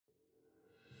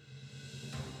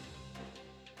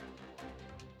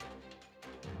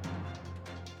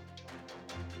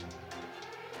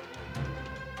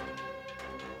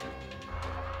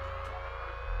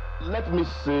let me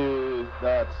say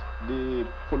that the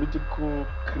political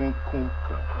crinkle,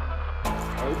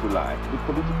 or if you like, the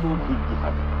political higgy.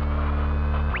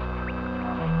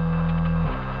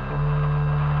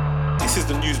 This is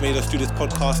the News Made Us Do This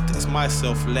podcast. It's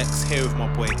myself, Lex, here with my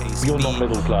boy Ace. You're not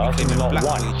middle class, you're not Black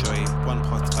white. Boy Joy, one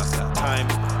podcast at a time,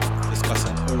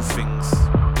 discussing all things.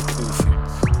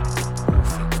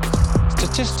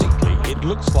 Statistically, it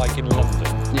looks like in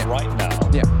London right now,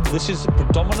 this is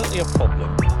predominantly a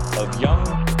problem of young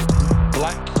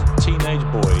black teenage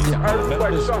boys.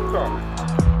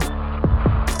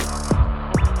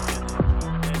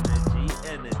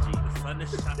 Energy. The sun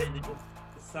is shining.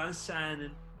 The sun's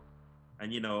shining.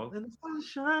 And you know, And the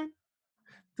sunshine.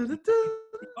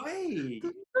 hey,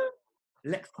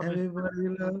 Lex coming. Everybody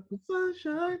loves the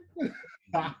sunshine.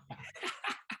 How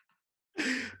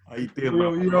you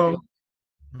doing, man?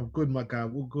 I'm good, my guy.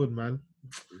 We're good, man.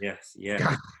 Yes,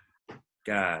 yeah.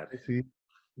 God. See,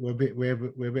 we're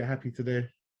a bit happy today.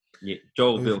 Yeah,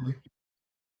 Joelville.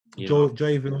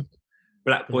 Joyville.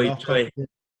 Black Boy Joy.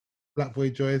 Black Boy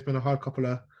Joy. It's been a hard couple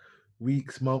of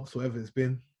weeks, months, whatever it's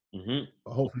been. Mm-hmm.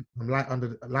 But hopefully,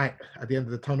 I'm light at the end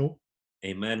of the tunnel.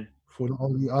 Amen. For not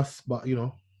only us, but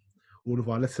all of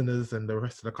our listeners and the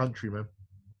rest of the country, man.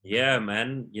 Yeah,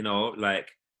 man. You know, like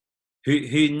who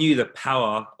knew the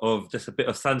power of just a bit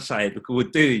of sunshine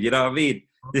would do? You know what I mean?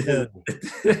 This is.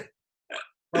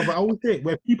 But I always think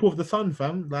we're people of the sun,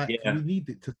 fam. Like we need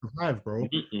it to survive, bro.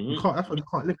 Mm-hmm. That's why we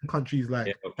can't live in countries that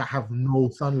have no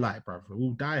sunlight, bro.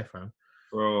 We'll die, fam.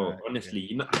 Bro,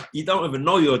 honestly, you don't even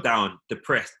know you're down,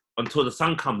 depressed until the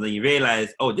sun comes and you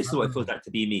realize, oh, this is what it feels like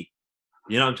to be me.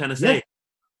 You know what I'm trying to say?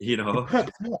 You know,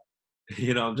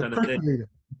 you know what I'm trying to say.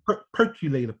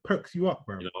 Percolator perks you up,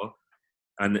 bro. You know,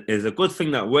 and it's a good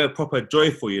thing that we're proper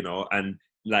joyful, you know, and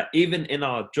like even in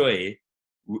our joy,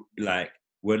 like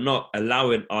we're not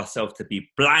allowing ourselves to be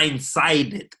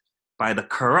blindsided by the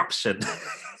corruption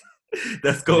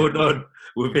that's going on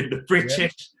within the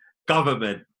British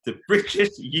government. The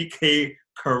British UK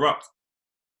corrupt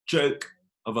joke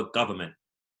of a government,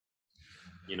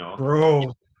 you know,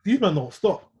 bro. These men don't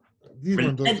stop.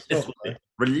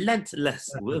 Relentless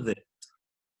with it.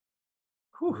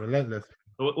 Whew. Relentless.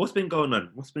 What's been going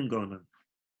on?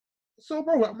 So,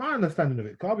 bro, my understanding of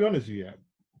it, I'll be honest with you,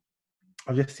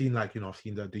 I've just seen I've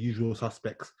seen the usual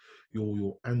suspects,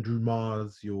 your Andrew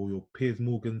Mars, your Piers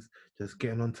Morgans, just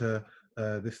getting onto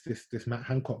this Matt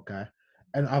Hancock guy.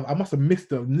 And I must have missed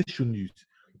the initial news,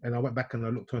 and I went back and I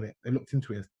looked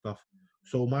into it and stuff.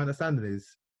 So my understanding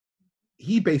is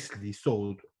he basically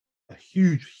sold a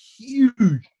huge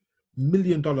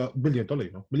million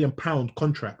pound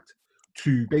contract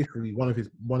to basically one of his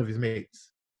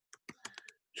mates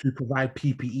to provide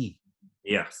PPE.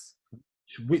 Yes.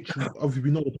 Which obviously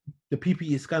we know the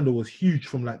PPE scandal was huge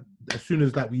from as soon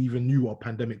as we even knew what a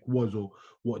pandemic was or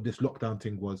what this lockdown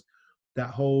thing was.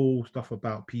 That whole stuff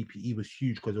about PPE was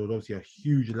huge because there was obviously a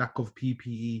huge lack of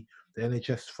PPE. The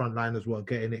NHS frontliners were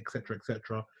getting it,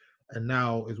 etc. And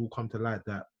now it's all come to light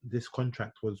that this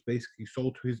contract was basically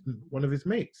sold to one of his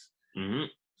mates. Mm-hmm.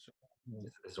 So,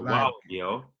 it's wild,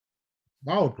 yo.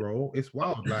 Wild, bro. It's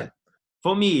wild.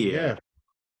 For me,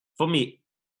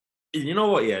 you know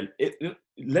what? Yeah,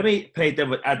 let me play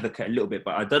devil's advocate a little bit,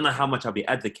 but I don't know how much I'll be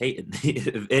advocating,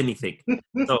 if anything.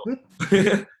 So,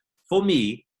 for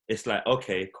me, it's like,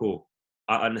 okay, cool.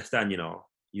 I understand, you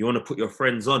want to put your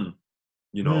friends on,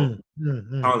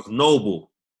 sounds noble.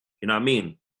 You know what I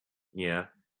mean? Yeah.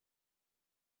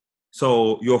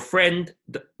 So your friend,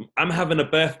 I'm having a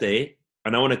birthday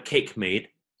and I want a cake made.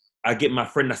 I get my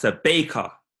friend that's a baker,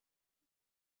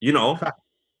 to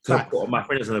put my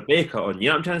friend as a baker on. You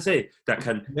know what I'm trying to say? That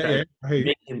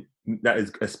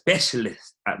is a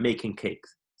specialist at making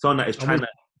cakes. Someone that is trying to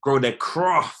grow their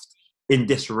craft in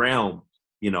this realm.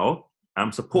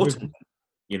 I'm supporting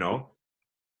them,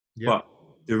 But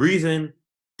the reason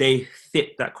they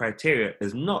fit that criteria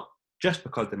is not just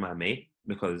because they're my mate,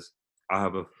 because I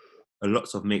have a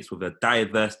lots of mates with a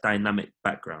diverse, dynamic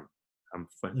background. I'm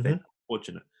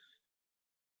fortunate.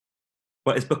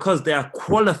 But it's because they are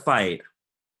qualified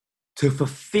to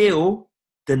fulfill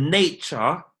the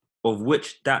nature of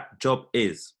which that job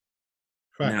is.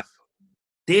 Facts. Now,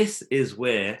 this is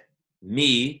where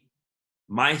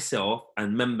myself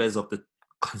and members of the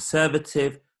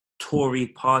Conservative Tory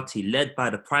party led by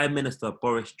the Prime Minister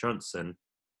Boris Johnson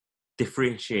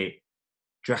differentiate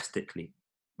drastically,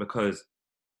 because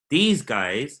these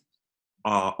guys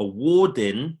are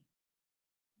awarding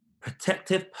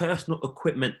protective personal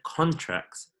equipment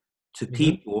contracts to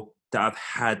people that have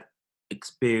had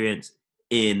experience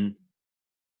in,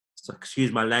 so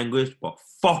excuse my language, but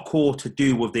fuck all to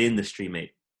do with the industry,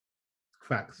 mate.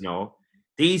 Facts. You know,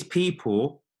 these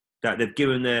people that they've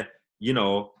given their, you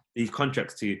know, these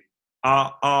contracts to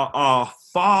are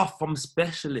far from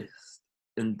specialists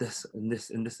in this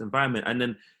environment.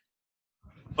 And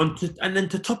then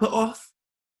to top it off,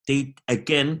 they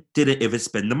again didn't even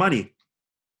spend the money.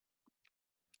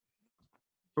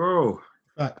 Bro.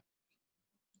 Facts.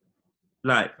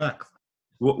 Like, Facts.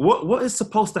 What is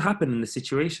supposed to happen in this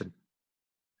situation?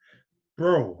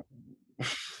 Bro,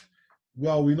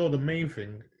 well, we know the main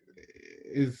thing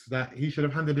is that he should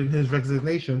have handed in his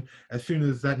resignation as soon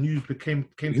as that news came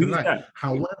to light. That?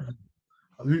 However,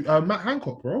 Matt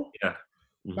Hancock, bro. Yeah.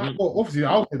 Matt, well, obviously,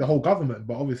 I'll say the whole government,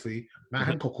 but obviously, Matt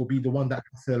Hancock will be the one that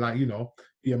has to, like, you know,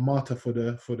 be a martyr for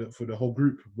the whole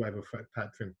group, whatever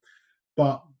type thing.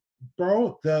 But,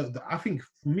 bro, I think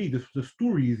for me, the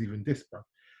story is even this, bro.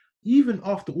 Even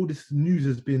after all this news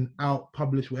has been out,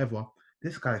 published, whatever,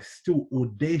 this guy is still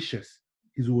audacious.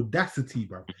 His audacity,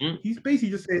 bro. He's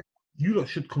basically just saying, you lot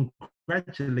should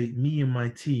congratulate me and my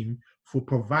team for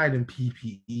providing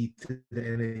PPE to the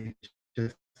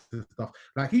NHS and stuff.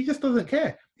 Like, he just doesn't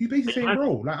care. He's basically saying,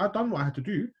 bro, like, I've done what I had to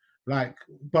do. Like,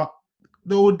 but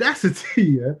the audacity,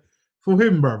 yeah, for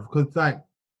him, bro, because, like,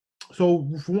 so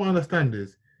from what I understand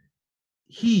is,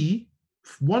 he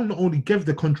not only gave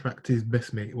the contract to his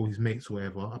best mate or his mates or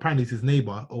whatever, apparently it's his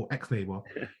neighbor or ex-neighbor,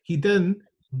 he then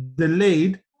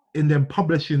delayed in them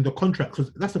publishing the contract.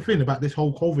 Because that's the thing about this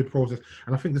whole COVID process,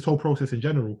 and I think this whole process in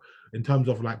general, in terms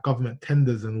of like government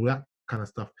tenders and all that kind of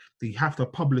stuff, they have to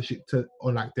publish it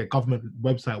on like their government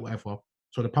website or whatever,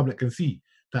 so the public can see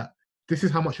that this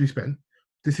is how much we spent,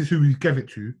 this is who we gave it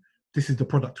to, this is the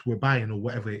product we're buying or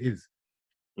whatever it is.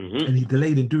 And he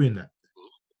delayed in doing that.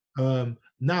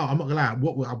 Now, I'm not gonna lie.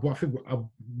 What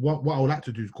I would like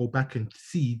to do is go back and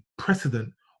see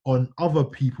precedent on other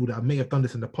people that may have done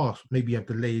this in the past. Maybe have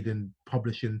delayed in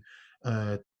publishing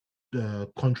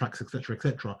contracts,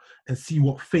 etc., and see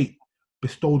what fate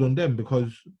bestowed on them.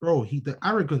 Because, bro, the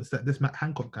arrogance that this Matt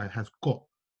Hancock guy has got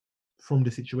from the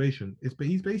situation is, but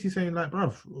he's basically saying, like,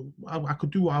 bro, I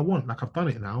could do what I want. Like, I've done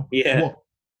it now. Yeah. What?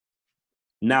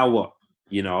 Now what?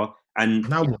 You know, and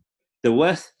now what? The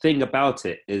worst thing about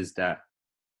it is that,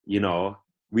 you know,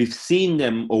 we've seen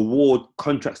them award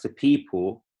contracts to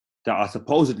people that are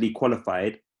supposedly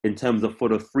qualified in terms of for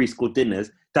the free school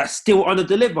dinners that still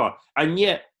under-deliver. And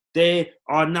yet they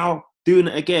are now doing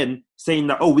it again, saying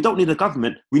that, oh, we don't need the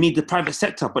government, we need the private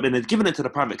sector. But then they're giving it to the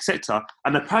private sector,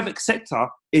 and the private sector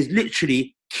is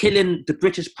literally killing the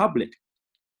British public.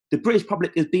 The British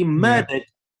public is being murdered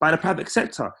by the private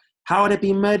sector. How are they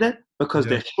being murdered? Because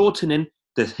they're shortening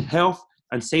the health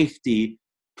and safety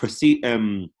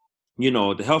the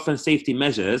health and safety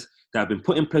measures that have been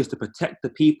put in place to protect the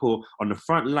people on the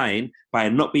front line by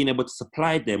not being able to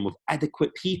supply them with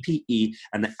adequate PPE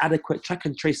and the adequate track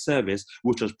and trace service,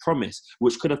 which was promised,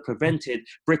 which could have prevented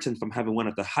Britain from having one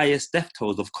of the highest death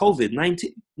tolls of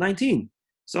COVID-19.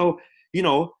 So, you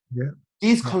know,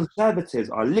 these conservatives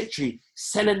are literally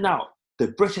selling out the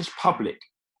British public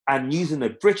and using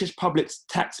the British public's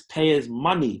taxpayers'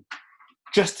 money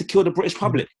just to kill the British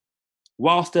public,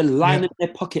 whilst they're lining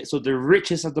their pockets of the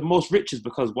richest of the most richest.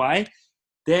 Because why?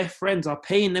 Their friends are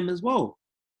paying them as well.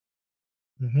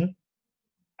 And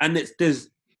it's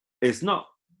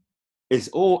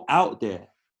all out there.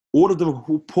 All of the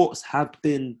reports have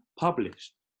been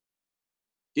published.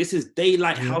 This is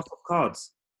daylight House of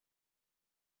Cards.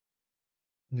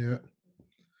 Yeah.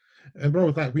 And bro,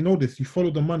 like, we know this. You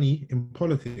follow the money in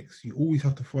politics. You always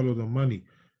have to follow the money.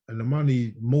 And the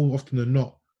money, more often than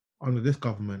not, under this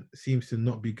government, seems to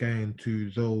not be going to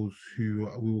those who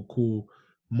we will call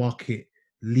market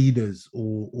leaders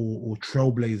or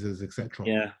trailblazers, etc.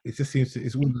 Yeah. It just seems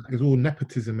it's all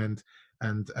nepotism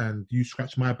and you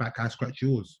scratch my back, I scratch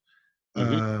yours.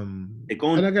 And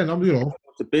again, I'm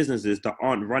to businesses that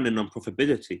aren't running on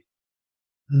profitability.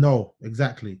 No,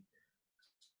 exactly.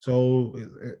 So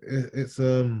it's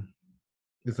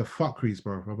a fuckeries,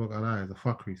 bro. I'm not gonna lie, it's a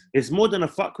fuckeries. It's more than a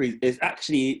fuckeries. It's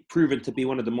actually proven to be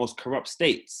one of the most corrupt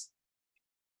states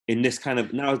in this kind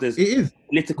of, now there's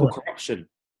political corruption,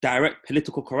 direct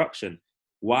political corruption.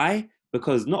 Why?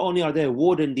 Because not only are they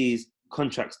awarding these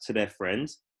contracts to their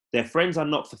friends are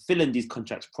not fulfilling these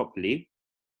contracts properly.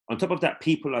 On top of that,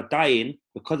 people are dying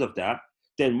because of that.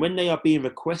 Then when they are being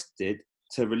requested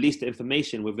to release the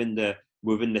information within the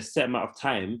set amount of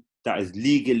time that is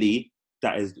legally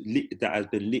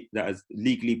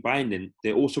legally binding,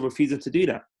 they're also refusing to do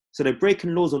that. So they're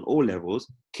breaking laws on all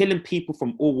levels, killing people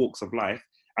from all walks of life,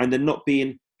 and they're not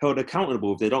being held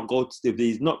accountable if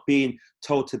he's not being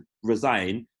told to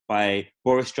resign by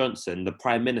Boris Johnson, the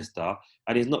Prime Minister,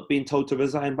 and he's not being told to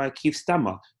resign by Keith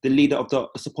Stammer, the leader of the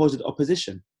supposed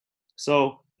opposition.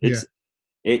 So it's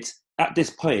at this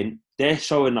point, they're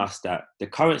showing us that the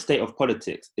current state of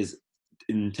politics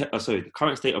the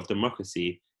current state of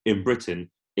democracy in Britain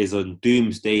is on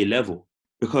doomsday level,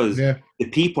 because the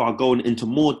people are going into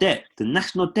more debt. The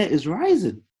national debt is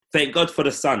rising. Thank God for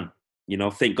the sun.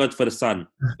 Thank God for the sun.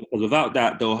 Because without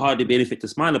that, there will hardly be anything to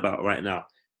smile about right now,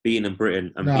 being in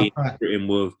Britain and being in Britain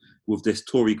with this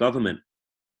Tory government.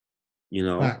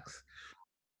 Facts.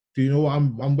 Do you know what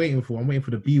I'm waiting for? I'm waiting for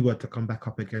the B word to come back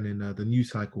up again in the news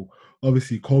cycle.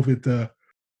 Obviously, COVID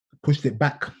pushed it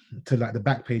back to like the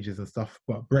back pages and stuff.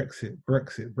 But Brexit.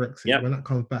 Yep. When that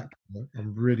comes back,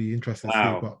 I'm really interested to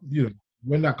see. But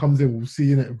when that comes in, we'll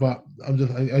see in it. But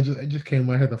it just came in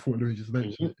my head. I thought let me just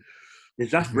mention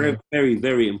it. That's very, very,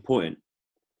 very important.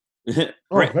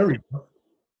 Very.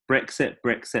 Brexit.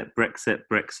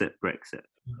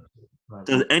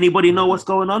 Does anybody know what's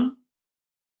going on?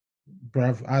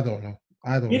 Bruv, I don't know.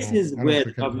 This is where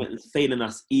the government is failing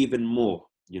us even more,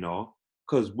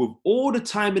 because with all the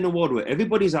time in the world where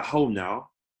everybody's at home now,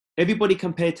 everybody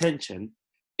can pay attention,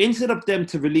 instead of them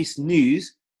to release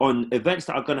news on events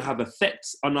that are going to have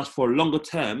effects on us for a longer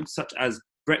term, such as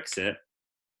Brexit,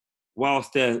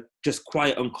 whilst they're just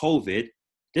quiet on COVID,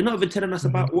 they're not even telling us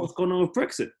about what's going on with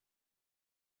Brexit.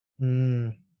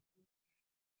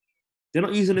 They're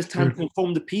not using this time to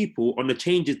inform the people on the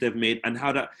changes they've made and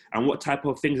and what type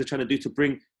of things they're trying to do to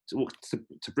bring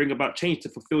about change to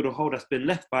fulfill the hole that's been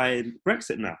left by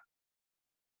Brexit now.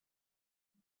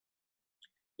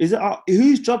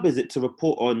 Whose job is it to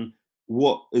report on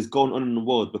what is going on in the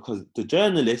world? Because the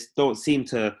journalists don't seem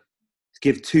to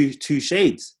give two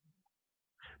shades.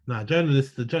 I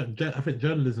think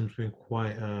journalism's been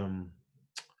quite.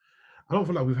 I don't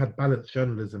feel like we've had balanced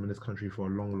journalism in this country for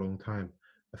a long, long time,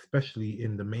 especially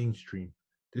in the mainstream.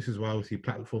 This is why obviously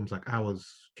platforms like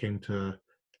ours came to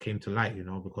light,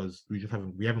 because we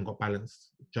haven't got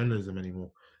balanced journalism anymore.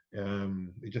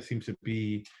 It just seems to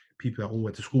be people that all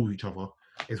went to school with each other.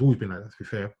 It's always been like that, to be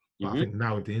fair. But I think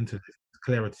now with the internet, it's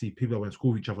clearer to see people that went to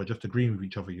school with each other just agreeing with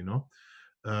each other,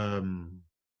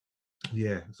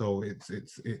 So it's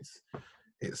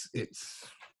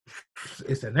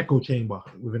an echo chamber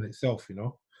within itself,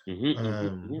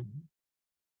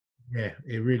 Yeah,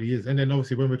 it really is. And then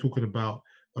obviously when we're talking about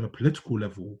on a political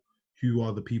level, who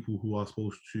are the people who are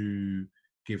supposed to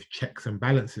give checks and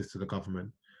balances to the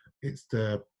government? It's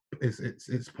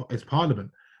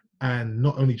Parliament, and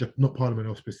not only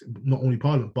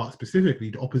Parliament, but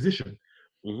specifically the opposition.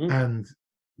 And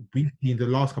we've seen the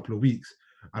last couple of weeks,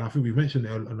 and I think we mentioned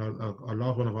it on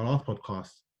one of our last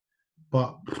podcasts.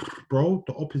 But bro,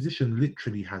 the opposition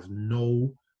literally has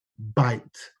no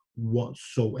bite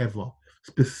whatsoever.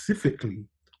 Specifically,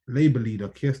 Labour leader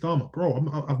Keir Starmer, bro.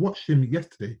 I've watched him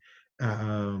yesterday.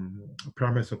 Not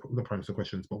Prime Minister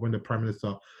questions, but when the Prime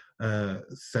Minister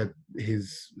said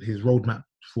his roadmap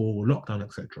for lockdown,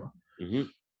 etc.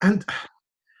 And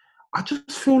I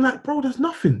just feel like, bro, there's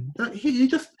nothing.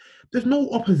 There's no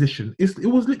opposition. It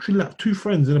was literally like two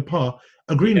friends in a bar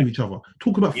agreeing with each other,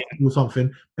 talking about football or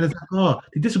something, and it's like,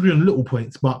 they disagree on little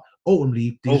points, but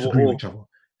ultimately they disagree with each other.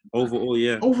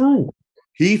 Overall.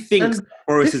 He thinks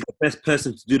Boris is the best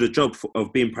person to do the job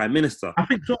of being Prime Minister. I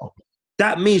think so.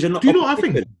 That means you're not. Do you know what I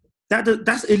think?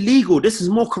 That's illegal. This is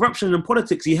more corruption than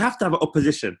politics. You have to have an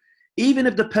opposition. Even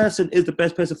if the person is the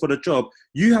best person for the job,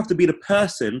 you have to be the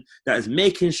person that is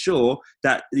making sure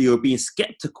that you're being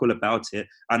skeptical about it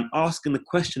and asking the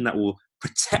question that will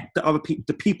protect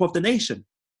the people of the nation.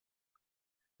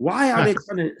 Why are they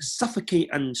trying to suffocate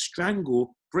and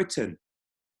strangle Britain?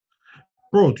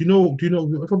 Bro, do you know,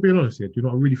 if I'm being honest here, do you know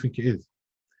what I really think it is?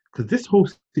 Because this whole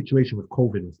situation with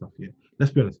COVID and stuff here,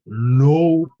 let's be honest,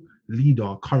 no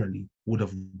leader currently would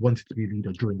have wanted to be a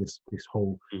leader during this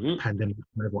whole pandemic,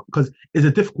 whatever, because it's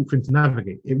a difficult thing to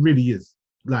navigate. It really is.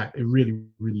 Like, it really,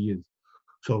 really is.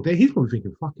 So he's probably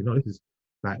thinking, fuck, this is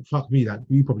like, fuck me, that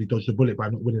we probably dodged the bullet by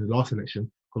not winning the last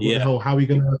election. Because what the hell, how are we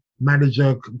going to manage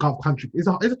a country? It's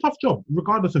a tough job,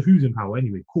 regardless of who's in power.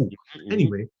 Anyway, cool.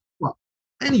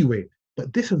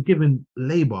 But this has given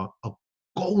Labour a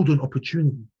golden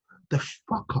opportunity. The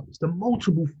fuck-ups, the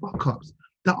multiple fuck-ups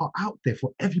that are out there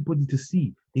for everybody to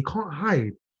see. They can't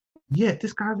hide. Yeah,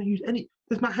 this guy hasn't used any.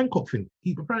 This Matt Hancock thing.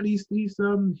 He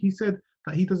said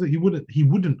that he wouldn't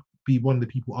be one of the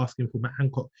people asking for Matt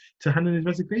Hancock to hand in his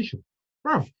resignation.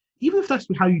 Bruv, even if that's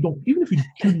how you don't, even if you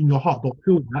truly in your heart don't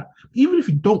feel that, even if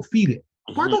you don't feel it,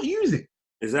 why not use it?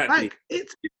 Exactly. Like,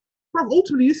 bruv,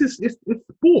 ultimately it's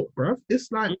sport, bruv. It's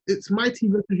like, it's my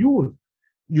team versus yours.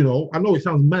 I know it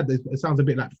sounds mad. It sounds a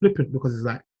bit like flippant because it's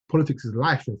like, politics is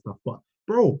life and stuff. But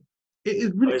bro, it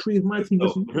is military is my team.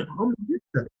 It's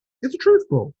the truth,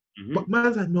 bro. Mm-hmm. But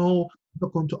man's like, no, I'm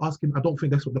not going to ask him. I don't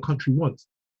think that's what the country wants.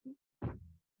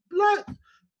 Like,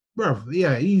 bro,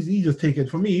 yeah, he's just taking.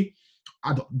 For me,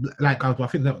 I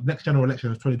think the next general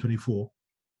election is 2024.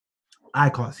 I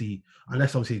can't see,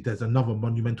 unless obviously there's another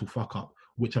monumental fuck up,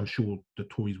 which I'm sure the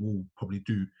Tories will probably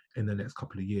do in the next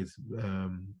couple of years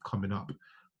coming up.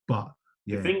 But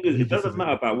yeah, the thing is, it doesn't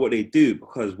matter about what they do,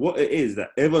 because what it is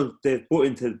that they've bought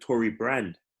into the Tory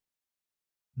brand.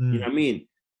 You know what I mean?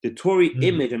 The Tory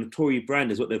image and the Tory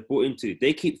brand is what they've bought into.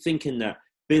 They keep thinking that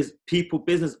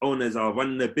business owners are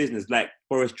running their business, like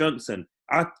Boris Johnson.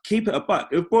 I'll keep it a buck.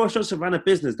 If Boris Johnson ran a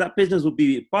business, that business would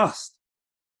be bust.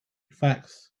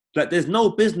 Facts. Like, there's no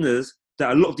business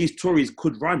that a lot of these Tories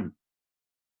could run.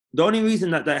 The only reason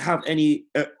that they have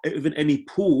even any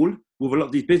pool with a lot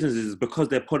of these businesses is because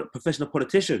they're professional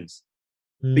politicians.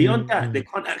 Beyond that, they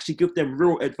can't actually give them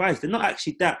real advice. They're not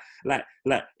actually that,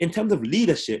 like in terms of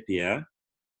leadership, yeah,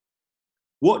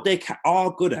 what they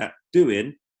are good at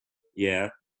doing, yeah,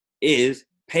 is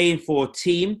paying for a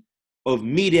team of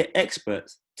media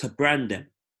experts to brand them,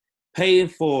 paying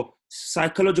for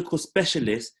psychological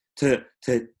specialists to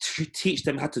teach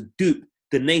them how to dupe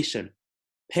the nation,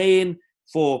 paying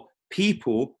for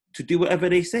people to do whatever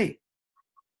they say.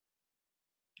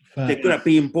 Facts. They're good at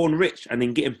being born rich and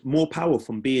then getting more power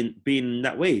from being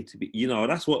that way. To be,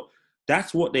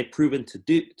 that's what they're proven to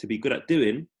do, to be good at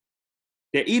doing.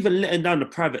 They're even letting down the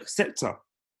private sector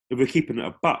if we're keeping it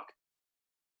a buck.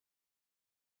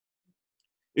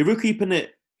 If we're keeping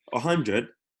it 100,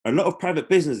 a lot of private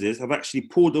businesses have actually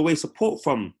pulled away support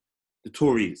from the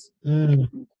Tories.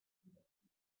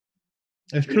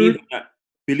 That's true.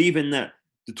 Believing that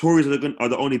the Tories are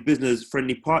the only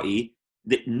business-friendly party,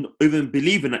 even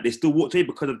believing that they still walked away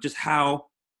because of just how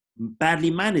badly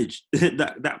managed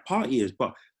that party is.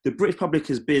 But the British public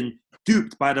has been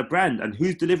duped by the brand. And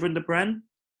who's delivering the brand?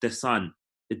 The Sun,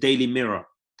 the Daily Mirror,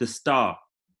 the Star,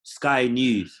 Sky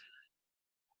News.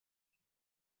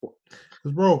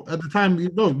 Because, bro, at the time,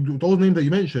 those names that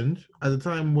you mentioned, at the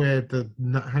time where the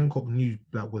Hancock news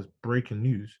that was breaking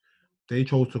news, they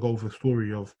chose to go for the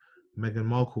story of Meghan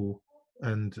Markle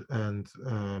and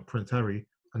Prince Harry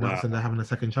announcing they're having a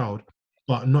second child,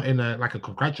 but not in a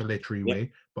congratulatory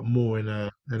way, but more in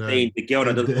a saying the girl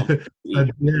that doesn't.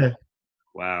 Yeah.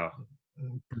 Wow.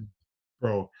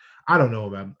 Bro, I don't know,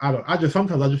 man.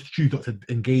 Sometimes I just choose not to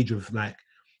engage with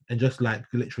and just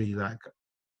literally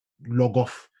log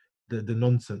off the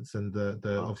nonsense and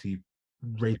the obviously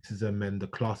racism and the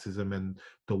classism and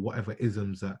the whatever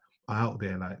isms that are out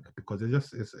there, because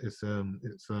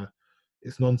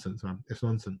it's nonsense, man. It's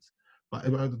nonsense. But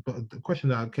the question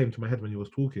that came to my head when you was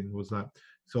talking was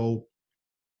so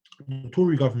the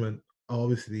Tory government are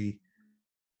obviously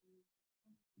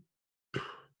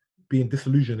being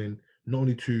disillusioning not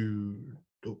only to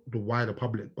the wider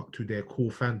public, but to their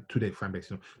fan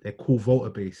base, their core voter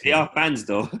base. They are fans,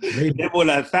 though. They're all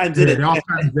like fans, yeah, they are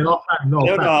fans. They are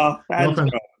fans.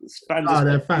 No,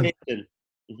 they're fans.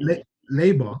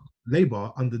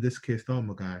 Labour under this Keir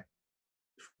Starmer guy,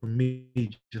 for me,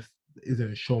 just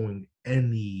isn't showing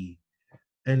anything.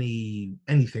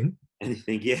 Anything,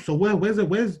 yeah. So where's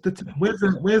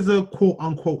the quote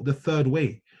unquote the third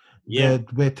way? Yeah,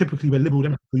 where typically where Liberal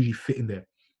Democrats usually fit in there.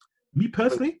 Me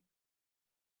personally,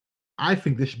 I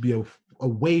think there should be a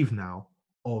wave now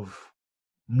of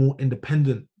more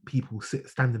independent people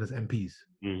standing as MPs.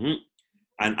 Mm-hmm.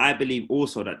 And I believe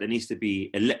also that there needs to be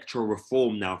electoral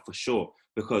reform now for sure,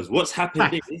 because what's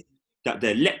happened is that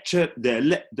the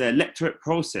electorate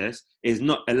process is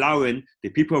not allowing the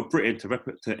people of Britain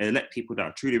to elect people that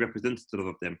are truly representative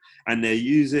of them, and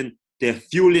they're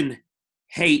fueling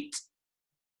hate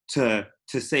to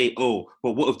say, oh,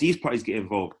 but what if these parties get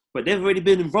involved? But they've already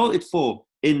been voted for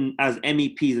as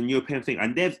MEPs and European thing,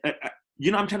 and they've, you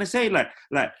know what I'm trying to say? Like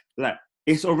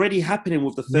it's already happening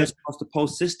with the first past the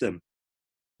post system,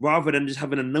 rather than just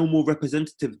having a normal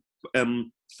representative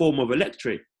form of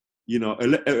electorate.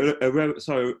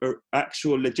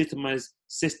 Actual legitimized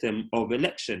system of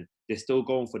election. They're still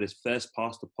going for this first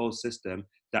past the post system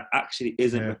that actually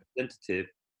isn't representative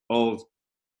of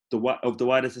the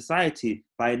wider society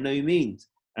by no means.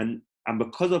 And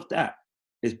because of that,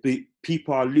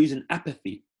 people are losing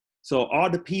apathy. So are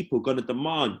the people going to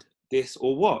demand this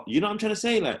or what? You know what I'm trying to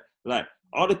say? Like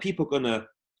are the people going to,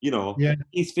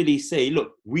 peacefully say,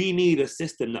 look, we need a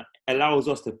system that allows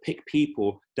us to pick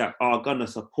people that are going to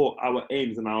support our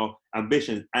aims and our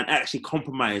ambitions and actually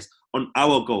compromise on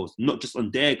our goals, not just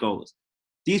on their goals.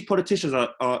 These politicians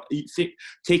are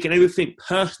taking everything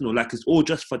personal, like it's all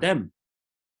just for them.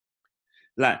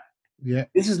 Like Yeah.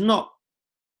 This is not.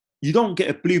 You don't get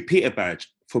a Blue Peter badge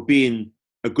for being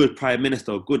a good Prime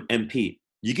Minister or a good MP.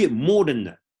 You get more than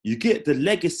that. You get the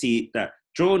legacy that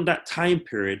during that time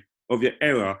period of your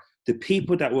era, the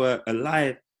people that were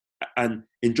alive and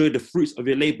enjoyed the fruits of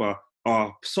your labor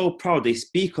are so proud. They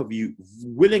speak of you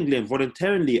willingly and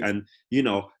voluntarily, and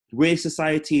where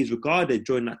society is regarded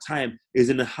during that time is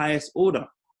in the highest order.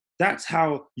 That's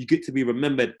how you get to be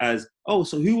remembered as, oh,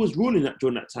 so who was ruling that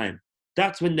during that time?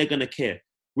 That's when they're going to care.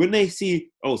 When they see,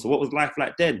 oh, so what was life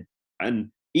like then? And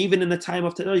even in the time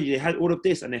of technology, they had all of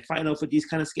this and they're fighting over these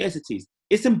kind of scarcities.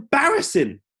 It's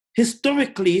embarrassing.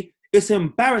 Historically, it's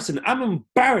embarrassing. I'm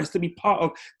embarrassed to be part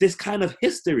of this kind of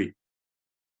history.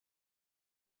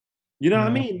 You know what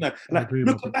I mean? Like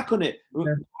looking back on it,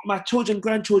 my children,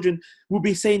 grandchildren will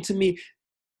be saying to me,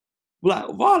 like,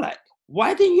 wow, like,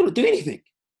 why didn't you do anything?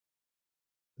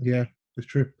 Yeah, it's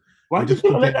true. Why did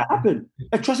you let that happen?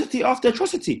 Atrocity after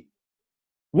atrocity.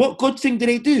 What good thing did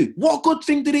they do? What good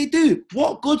thing did they do?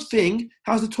 What good thing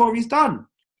has the Tories done?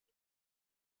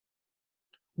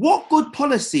 What good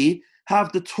policy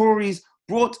have the Tories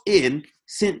brought in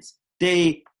since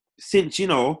they came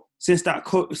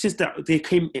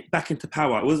back into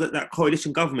power? Was it that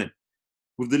coalition government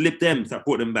with the Lib Dems that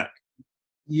brought them back?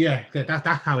 Yeah,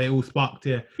 that's how it all sparked.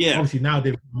 Yeah. Obviously now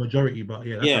they're majority, but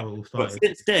that's how it all started. But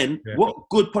since then, what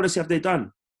good policy have they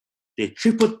done? They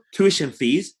tripled tuition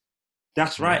fees.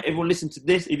 That's right. Everyone listen to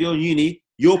this. If you're in uni,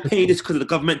 you're paying this because of the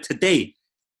government today.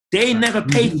 They never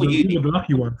paid for uni. We were the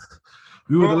lucky ones.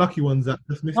 We were the lucky ones that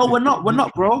just missed it. No, we're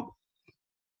not, bro.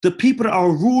 The people that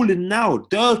are ruling now,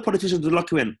 those politicians are the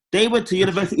lucky ones. They went to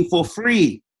university for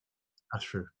free. That's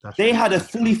true. They had a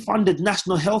fully funded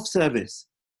national health service.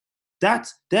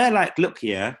 They're like, look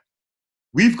here,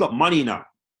 we've got money now.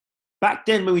 Back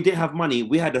then when we didn't have money,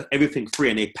 we had everything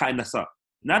free and they patterned us up.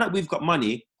 Now that we've got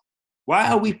money, why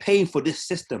are we paying for this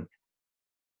system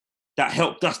that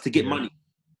helped us to get money?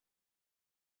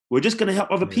 We're just going to help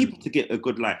other people to get a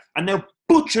good life. And they're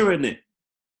butchering it.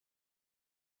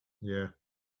 Yeah.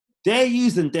 They're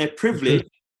using their privilege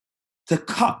to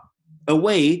cut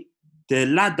away their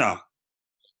ladder.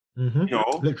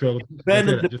 Mm-hmm. Literally.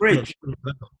 Burning the bridge.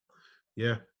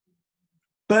 Yeah.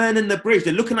 Burning the bridge.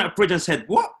 They're looking at a bridge and said,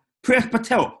 what? Priyas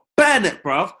Patel, burn it,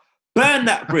 bruv. Burn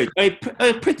that bridge.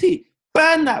 Pretty,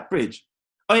 burn that bridge.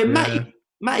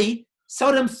 Matty,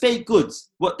 sell them fake goods.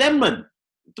 What, them, man?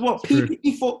 What,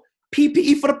 PPE for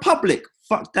the public?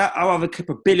 Fuck that. I'd rather keep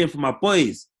 $1 billion for my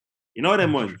boys. You know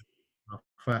them ones?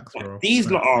 Facts, bro. These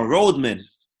lot are roadmen.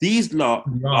 These lot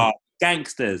are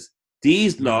gangsters.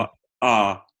 These lot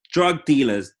are drug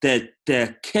dealers.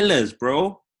 They're killers,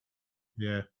 bro.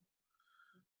 Yeah.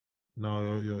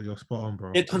 No, you're spot on,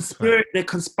 bro. They're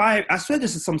conspiring. I swear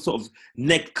this is some sort of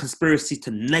conspiracy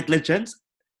to negligence.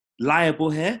 Liable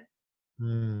here.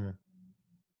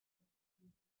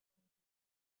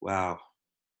 Wow.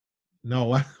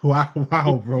 No,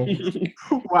 wow, bro.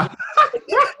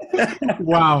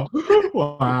 wow.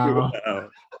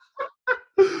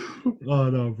 Oh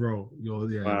no, bro.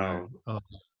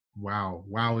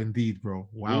 Wow, indeed, bro.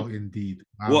 Indeed.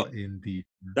 Indeed.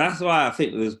 That's why I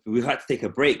think we had to take a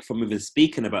break from even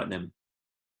speaking about them,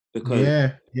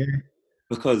 because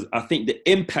because I think the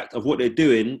impact of what they're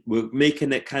doing, we're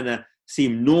making it kind of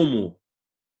seem normal.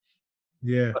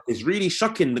 Yeah, but it's really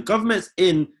shocking. The governments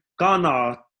in Ghana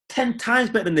are 10 times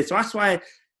better than this. So that's why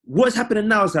what's happening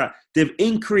now is that they've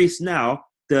increased now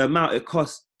the amount it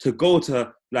costs to go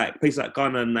to like places like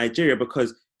Ghana and Nigeria,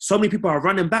 because so many people are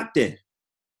running back there.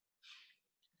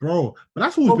 Bro, but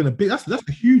that's always been a big. That's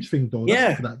a huge thing, though.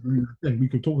 That's we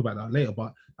can talk about that later.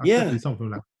 But that's definitely something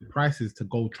like the prices to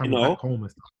go travel back home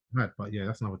and stuff. Mad. But yeah,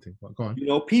 that's another thing. But go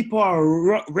on. People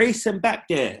are racing back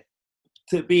there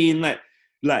to being like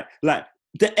the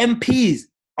MPs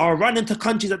are running to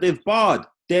countries that they've barred.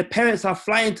 Their parents are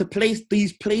flying to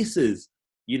these places.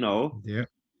 Yeah.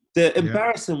 The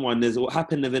embarrassing one is what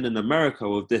happened even in America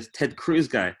with this Ted Cruz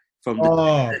guy from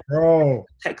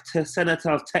the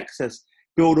Senator of Texas.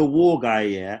 Build a war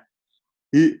guy,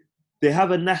 they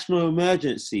have a national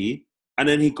emergency, and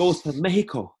then he goes to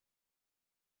Mexico.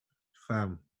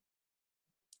 Fam.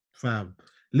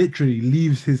 Literally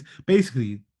leaves his...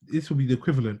 Basically, this would be the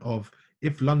equivalent of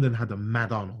if London had a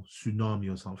mad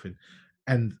tsunami or something,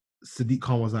 and Sadiq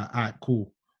Khan was like, all right,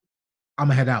 cool, I'm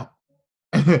gonna head out.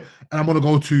 And I'm gonna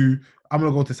go to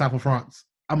south of France.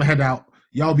 I'm gonna head out.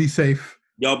 Y'all be safe.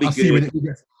 Y'all be good. See when it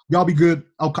gets... Y'all be good.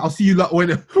 I'll see you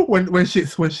when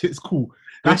shit's cool.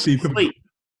 That's the equivalent.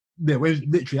 Yeah,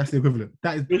 literally that's the equivalent.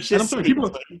 That is. And I'm sorry,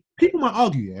 people might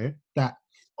argue, that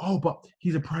oh, but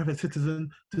he's a private citizen.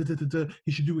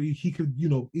 He should do what he could,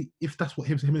 if that's what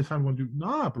him and his family want to do.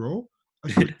 Nah, bro.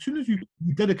 As soon as you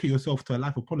dedicate yourself to a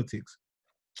life of politics,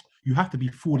 you have to be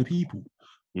for the people.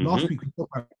 Last week we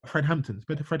talked about Fred Hampton.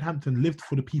 Fred Hampton lived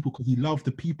for the people because he loved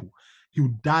the people. He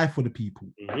would die for the people.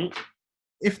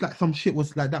 If like some shit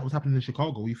was like that was happening in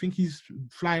Chicago, you think he's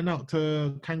flying out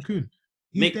to Cancun?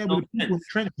 He's there with the people in the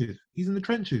trenches. He's in the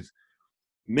trenches.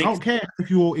 I don't care if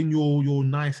you're in your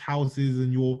nice houses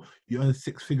and you earn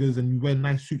six figures and you wear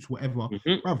nice suits, whatever.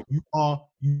 Brother, you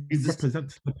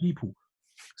represent the people.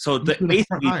 So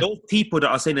basically, those people that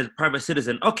are saying they're private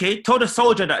citizen, okay, tell the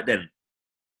soldier that then.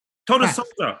 Tell the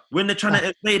soldier when they're trying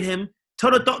to invade him.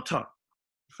 Tell the doctor.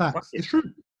 Facts. It's true.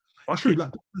 It's true.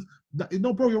 Like,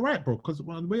 no, bro, you're right, bro. Because the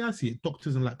way I see it,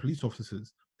 doctors and like police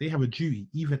officers, they have a duty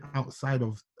even outside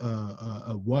of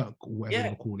work or whatever you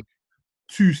want to call it,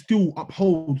 to still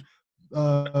uphold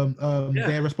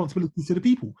their responsibilities to the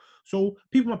people. So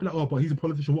people might be like, oh, but he's a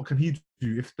politician. What can he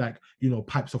do if like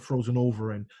pipes are frozen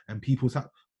over and people's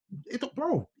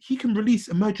bro? He can release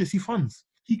emergency funds.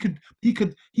 He could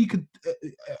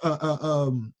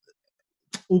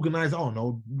organize. I don't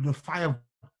know, the fire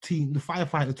team, the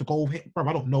firefighters to go over here, bro.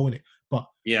 I don't know in it, but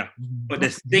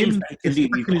there's things that he can do.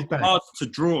 He's got cards to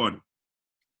draw on.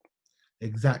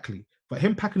 Exactly, but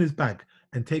him packing his bag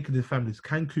and taking his family to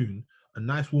Cancun, a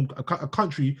nice warm a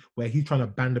country where he's trying to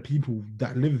ban the people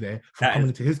that live there from coming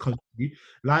into his country.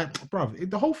 Like, bro,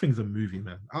 the whole thing's a movie,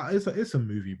 man. It's a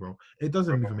movie, bro. It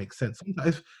doesn't even make sense.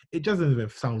 Sometimes it doesn't even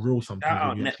sound real. Sometimes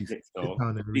shout out Netflix, though.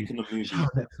 Speaking of movies,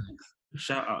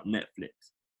 shout out Netflix.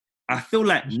 I feel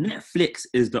like Netflix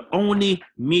is the only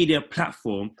media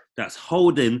platform that's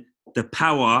holding the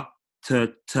power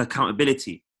to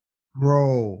accountability.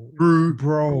 Bro. Through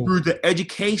the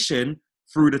education,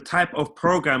 through the type of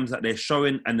programs that they're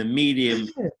showing and the medium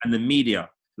and the media.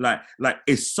 Like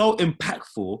it's so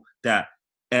impactful that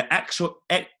an actual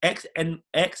ex-LAPD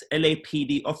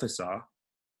officer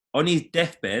on his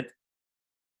deathbed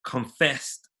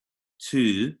confessed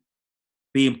to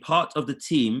being part of the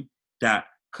team that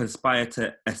conspired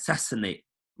to assassinate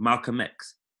Malcolm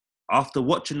X. After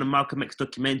watching the Malcolm X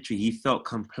documentary, he felt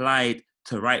compelled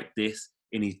to write this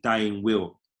in his dying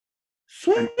will.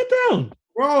 Swear down.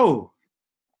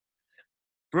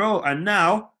 Bro, and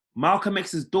now Malcolm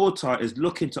X's daughter is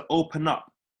looking to open up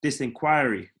this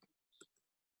inquiry.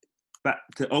 But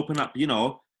to open up,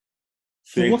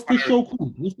 So what's the show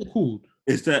called? What's it called?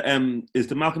 It's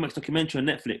the Malcolm X documentary on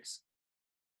Netflix.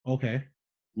 Okay.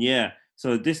 Yeah.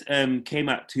 So this came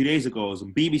out 2 days ago. It was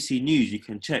on BBC News. You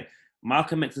can check.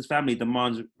 Malcolm X's family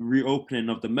demands reopening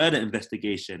of the murder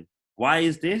investigation. Why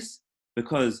is this?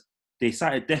 Because they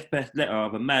cited deathbed letter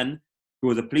of a man who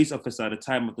was a police officer at the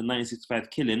time of the 1965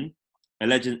 killing,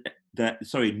 alleging that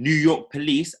New York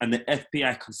police and the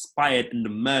FBI conspired in the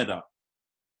murder.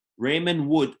 Raymond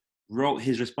Wood wrote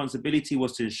his responsibility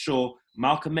was to ensure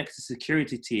Malcolm X's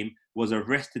security team was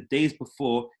arrested days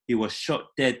before he was shot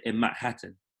dead in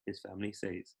Manhattan, his family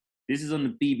says. This is on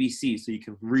the BBC, so you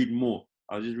can read more.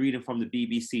 I was just reading from the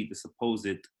BBC, the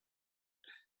supposed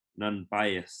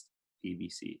non-biased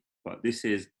BBC. But this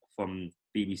is from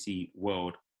BBC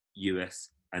World, US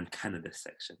and Canada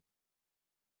section.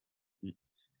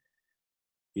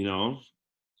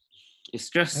 It's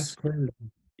just... That's crazy.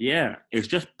 Yeah, it's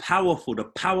just powerful, the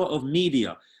power of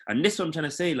media. And this is what I'm trying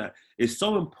to say, like, it's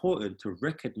so important to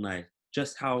recognize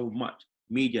just how much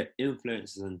media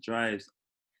influences and drives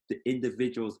the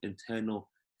individual's internal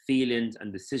feelings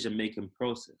and decision-making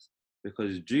process.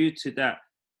 Because due to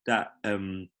that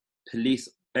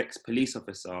ex-police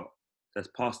officer that's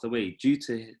passed away, due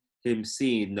to him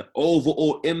seeing the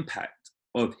overall impact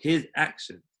of his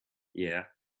actions,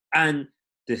 and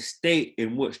the state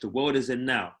in which the world is in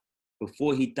now,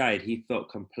 before he died, he felt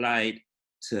compelled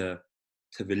to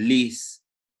release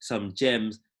some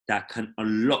gems that can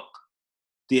unlock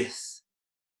this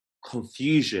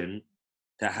confusion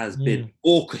that has been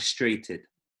orchestrated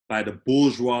by the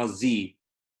bourgeoisie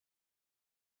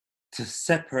to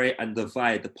separate and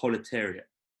divide the proletariat,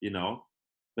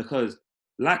 Because,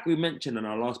 like we mentioned in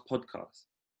our last podcast,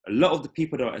 a lot of the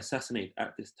people that were assassinated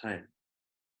at this time,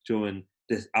 during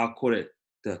this, I'll call it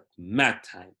the mad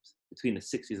times, between the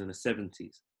 60s and the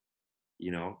 70s,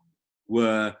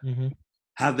 were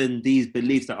having these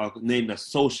beliefs that are named as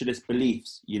socialist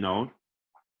beliefs,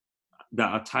 that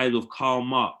are tied with Karl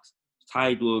Marx,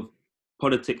 tied with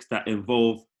politics that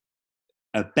involve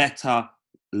a better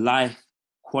life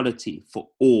quality for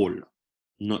all,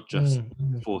 not just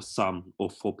for some or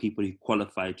for people who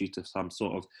qualify due to some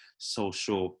sort of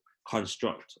social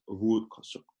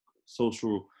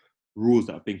social rules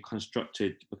that have been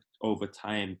constructed over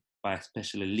time by a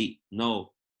special elite.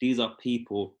 No, these are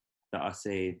people that are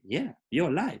saying, yeah, you're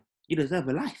alive. You deserve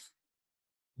a life.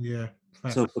 Yeah.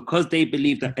 Facts. So because they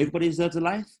believe that everybody deserves a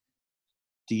life,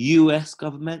 the US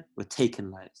government were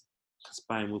taking lives.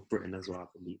 Conspiring with Britain as well, I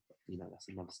believe. But, that's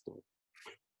another story.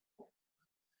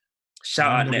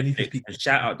 Shout out Netflix and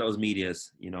shout out those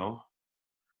medias, No,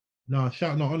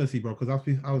 honestly, bro, because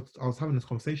I was having this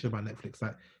conversation about Netflix,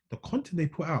 like the content they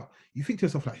put out. You think to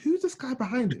yourself, like, who's this guy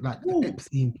behind it? Like the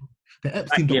Epstein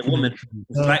documentary.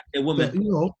 It's like a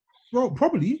woman. Bro,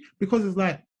 probably because it's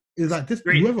like this.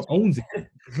 Whoever owns it,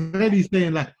 really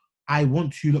saying like, I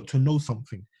want you to know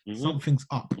something. Mm-hmm. Something's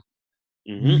up.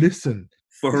 Mm-hmm. Listen,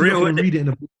 for real. You're not gonna read it in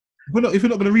a book. If you're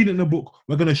not going to read it in a book,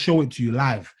 we're going to show it to you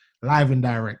live and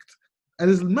direct. And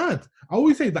it's mad. I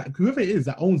always say that whoever it is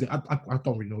that owns it, I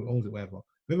don't really know who owns it, whatever.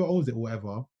 Whoever owns it,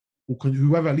 whatever, or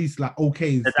whoever at least like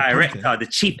okays the director, content. The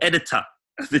chief editor,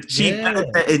 the chief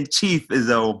editor in chief is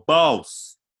a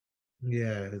boss.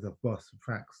 Yeah, is a boss.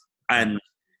 Facts. And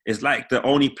it's like the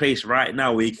only place right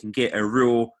now where you can get a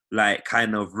real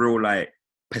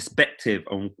perspective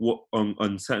on what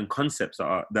on certain concepts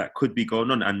that could be going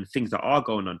on and things that are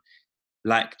going on.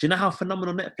 Like, do you know how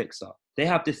phenomenal Netflix are? They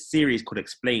have this series called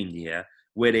Explained,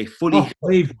 where they fully help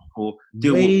people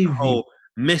deal with the whole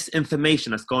misinformation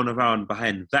that's going around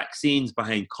behind vaccines,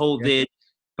 behind COVID,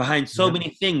 behind so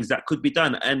many things that could be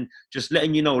done, and just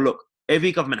letting you know, look,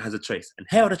 every government has a choice, and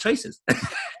here are the choices.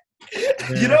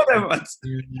 You know them ones.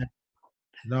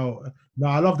 No,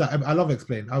 I love that. I love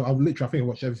Explain. I think I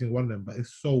watched every single one of them, but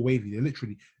it's so wavy. They're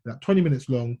literally like 20 minutes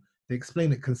long. They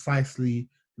explain it concisely.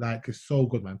 Like, it's so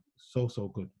good, man. So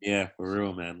good. Yeah, for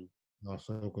real, man. No,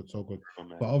 so good. Oh,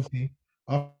 but obviously,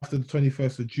 after the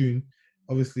 21st of June,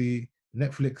 obviously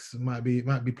Netflix might be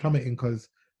plummeting because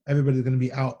everybody's going to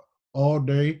be out all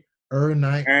day, all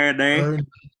night, all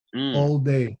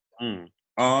day.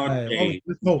 All day.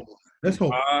 Let's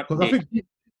hope. Because I think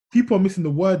people are missing the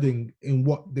wording in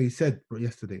what they said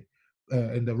yesterday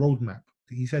in the roadmap.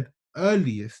 He said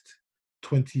earliest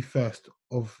 21st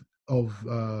of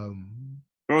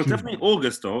Bro, it's definitely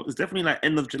August, though. It's definitely like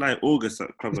end of July, August.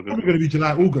 That clubs are probably going to be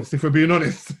July, August, if we're being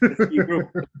honest. It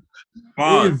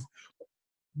is.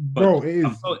 Bro, it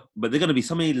is. But there are going to be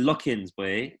so many lock-ins,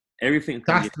 boy. Everything.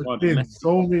 That's the thing.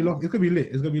 So many lock-ins. It's going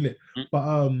to be lit. But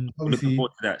obviously, looking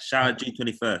forward to that. Shout out June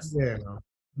 21st. Yeah,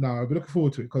 no, I'll be looking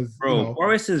forward to it because, bro,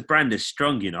 Boris's brand is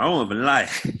strong. I won't even lie.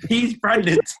 His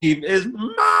branding team is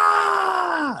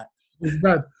mad. It's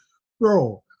bad,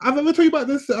 bro. I've ever told you about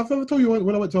this. I've ever told you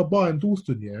when I went to a bar in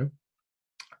Dalston.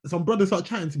 Some brother started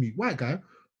chatting to me, white guy,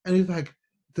 and he's like,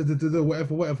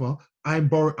 whatever.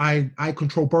 I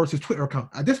control Boris's Twitter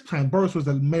account. At this time, Boris was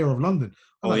the mayor of London.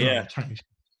 Chatting.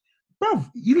 Bro,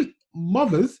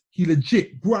 he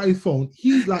legit brought out his phone.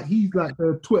 He's like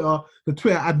the Twitter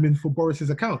admin for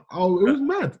Boris's account. Oh, it was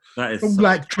mad. That is some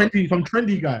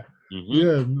trendy guy. Mm-hmm.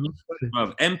 Yeah,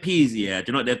 bro, MPs. Do you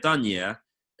know what they've done?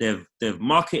 They've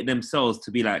marketed themselves to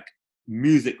be like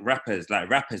music rappers, like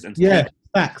rappers. Yeah,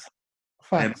 facts.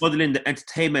 They're modeling the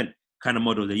entertainment kind of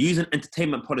model. They're using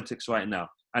entertainment politics right now,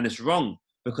 and it's wrong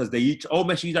because they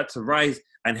almost use that to rise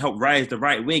and help rise the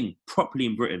right wing properly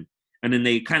in Britain. And then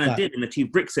they kind of did and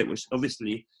achieved Brexit, which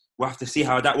obviously we'll have to see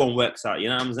how that one works out. You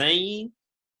know what I'm saying?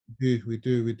 We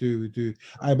do.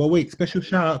 But wait, special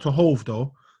shout out to Hove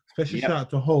though. Shout out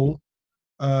to Hove.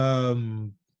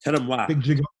 Tell them why. Big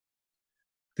jigger.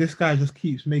 This guy just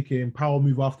keeps making power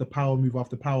move after power move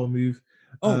after power move.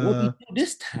 Oh, what did he do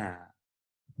this time?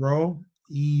 Bro,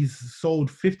 he's sold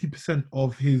 50%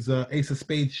 of his Ace of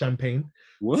Spades champagne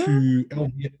to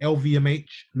LVMH,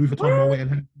 Louis Vuitton, Moet and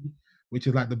Hennessy, which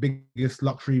is like the biggest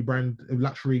luxury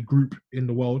group in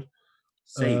the world.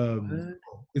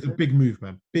 It's a big move,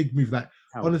 man. Big move. Like,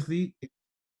 honestly,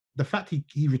 the fact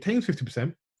he retains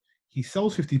 50%, he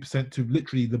sells 50% to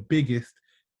literally the biggest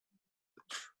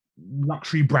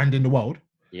luxury brand in the world.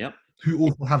 Yep. Who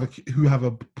also have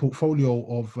a portfolio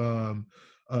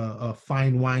of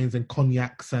fine wines and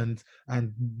cognacs and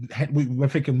we're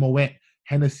thinking Moet,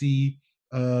 Hennessy.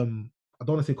 I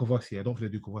don't want to say Courvoisier. I don't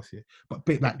think they do Courvoisier, but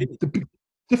big, like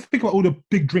just think about all the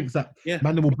big drinks that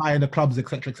man will buy in the clubs,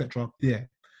 etc. Yeah.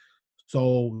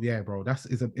 So yeah, bro,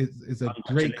 is a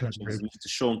great collaboration. Mr.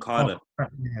 Sean Carter.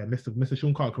 Yeah, Mr.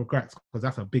 Sean Carter, congrats, because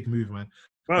that's a big move, man.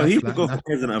 Bro, he could go for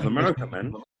president of America,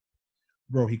 man.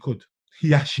 Bro, he could.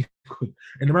 He actually could.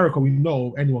 In America, we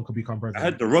know anyone could become president. I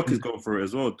heard The Rock is going for it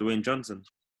as well, Dwayne Johnson.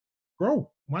 Bro,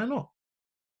 why not?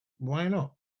 Why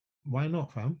not,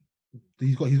 fam?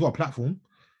 He's got a platform.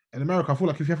 In America, I feel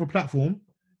like if you have a platform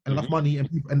and enough money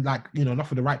and like,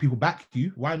 enough of the right people back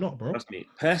you, why not, bro? Trust me,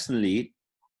 personally,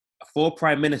 for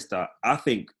Prime Minister, I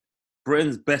think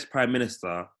Britain's best prime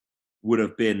minister would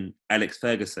have been Alex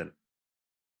Ferguson.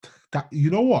 That, you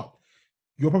know what?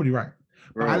 You're probably right.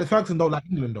 But Bro. Alex Ferguson don't like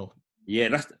England though. Yeah,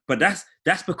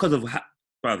 that's because of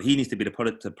bro. He needs to be the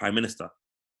prime minister.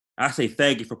 I say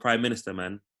Fergie for prime minister,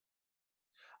 man.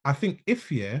 I think if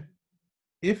the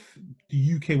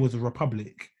UK was a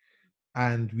republic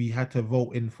and we had to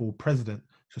vote in for president,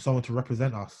 so someone to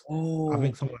represent us, I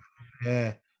think someone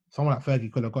like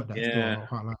Fergie could have got that. Yeah,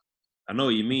 still. I know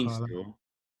what you mean. Still,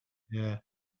 yeah,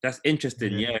 that's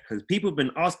interesting. Yeah, because people have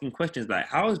been asking questions like,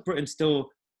 how is Britain still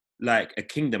like a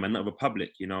kingdom and not a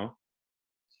republic? You know,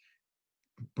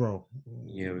 bro.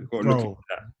 Yeah, we've got to look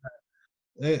at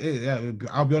that.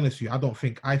 I'll be honest with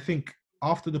you. I think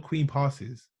after the Queen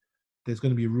passes, there's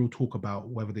going to be a real talk about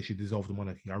whether they should dissolve the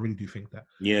monarchy. I really do think that.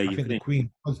 Yeah, I think the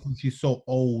Queen, because she's so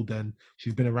old and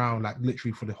she's been around like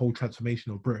literally for the whole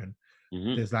transformation of Britain.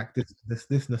 Mm-hmm. There's like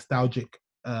this nostalgic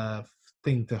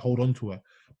thing to hold on to her.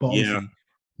 But obviously,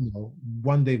 you know,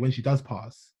 one day when she does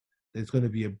pass, there's going to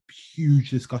be a huge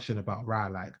discussion about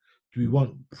like, do we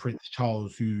want Prince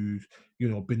Charles, who's, you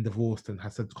know, been divorced and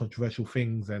has said controversial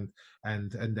things, and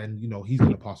then, you know, he's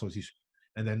going to pass, obviously,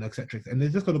 and then etc. And they're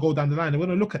just going to go down the line. And we're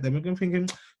going to look at them. We're going to thinking,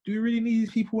 do we really need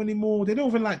these people anymore? They don't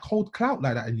even like hold clout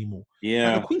like that anymore.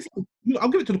 Yeah, like the Queen. I'll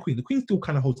give it to the Queen. The Queen still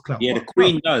kind of holds clout. Yeah, the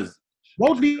Queen does.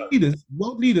 World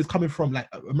leaders coming from like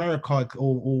America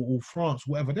or France,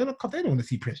 whatever. They don't want to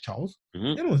see Prince Charles. Mm-hmm.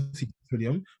 They don't want to see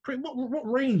William. What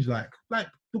range like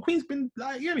the Queen's been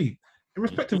like,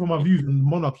 irrespective of my views on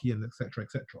monarchy and etc.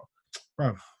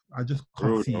 Bruv, I just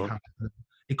can't see how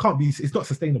it can't be. It's not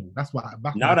sustainable. That's why.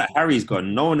 Now that Harry's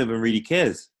gone, no one even really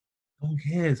cares. No one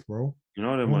cares, bro. You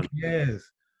know what I mean?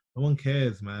 No one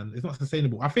cares, man. It's not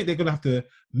sustainable. I think they're gonna have to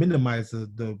minimize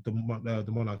the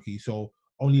monarchy, so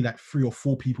only like 3 or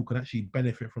 4 people can actually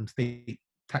benefit from state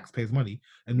taxpayers' money,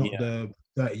 and not the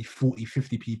 30, 40,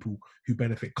 50 people who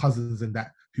benefit, cousins and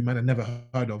that, who man have never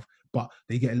heard of, but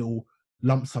they get a little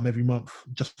lump sum every month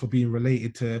just for being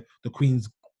related to the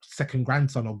Queen's second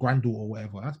grandson or granddaughter or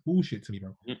whatever. That's bullshit to me,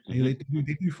 bro. Mm-hmm.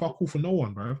 They do fuck all for no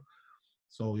one, bro.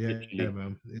 So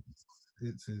man,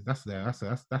 that's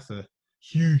a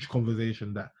huge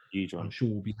conversation that I'm sure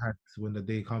will be had when the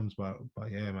day comes. But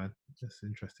yeah, man, it's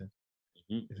interesting.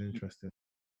 Mm-hmm. It's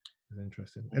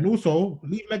interesting. And also,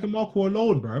 leave Meghan Markle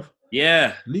alone, bruv.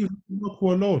 Yeah. Leave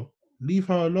Markle alone. Leave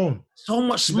her alone. So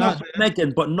much smoke for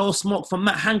Meghan, but no smoke for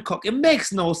Matt Hancock. It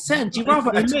makes no sense. You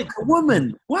rather attack a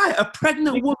woman. Why? A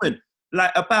pregnant woman.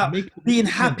 Like, about being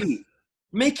happy.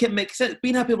 Make it make sense.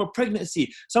 Being happy with a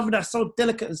pregnancy. Something that's so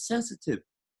delicate and sensitive,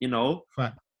 you know?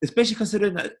 Fact. Especially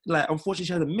considering that, like, unfortunately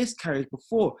she had a miscarriage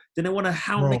before. Then they want to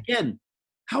hound again.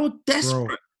 How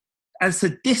desperate and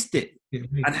sadistic.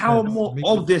 And how more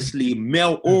obviously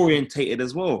male-orientated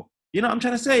as well. You know what I'm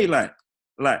trying to say? Like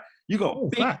you got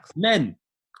big men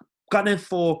gunning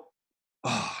for...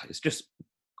 it's just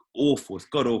awful. It's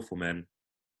god-awful, man.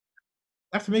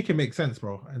 They have to make it make sense,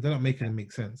 bro. And they're not making it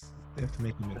make sense. They have to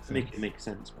make it make sense. Make it make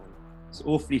sense, man. It's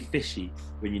awfully fishy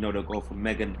when you know they'll go for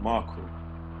Meghan Markle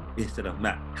instead of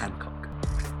Matt Hancock.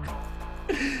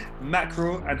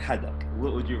 Mackerel and haddock.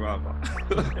 What would you rather?